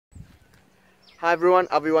Hi everyone,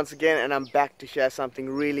 Avi once again, and I'm back to share something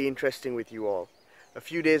really interesting with you all. A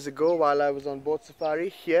few days ago, while I was on boat safari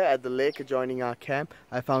here at the lake adjoining our camp,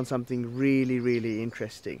 I found something really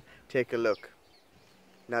interesting. Take a look.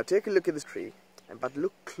 Now take a look at this tree, but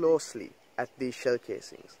look closely at these shell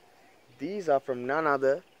casings. These are from none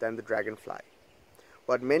other than the dragonfly.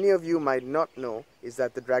 What many of you might not know is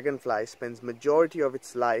that the dragonfly spends majority of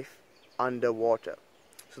its life underwater.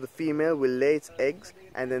 So the female will lay its eggs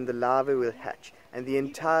and then the larvae will hatch, and the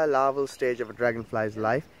entire larval stage of a dragonfly's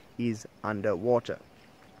life is underwater.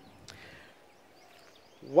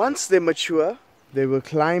 Once they mature, they will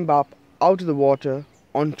climb up out of the water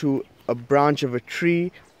onto a branch of a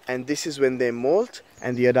tree, and this is when they molt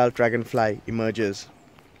and the adult dragonfly emerges.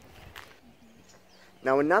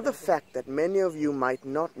 Now another fact that many of you might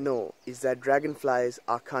not know is that dragonflies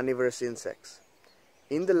are carnivorous insects.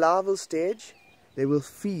 In the larval stage, they will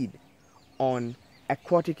feed on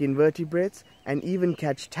aquatic invertebrates and even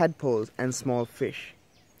catch tadpoles and small fish.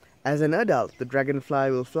 As an adult, the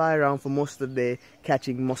dragonfly will fly around for most of the day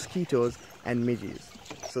catching mosquitoes and midges.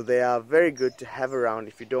 So they are very good to have around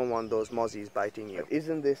if you don't want those mozzies biting you.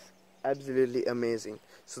 Isn't this absolutely amazing?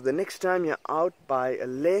 So the next time you're out by a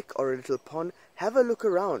lake or a little pond, have a look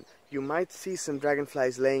around. You might see some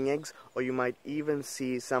dragonflies laying eggs, or you might even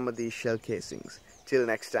see some of these shell casings. Till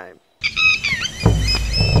next time.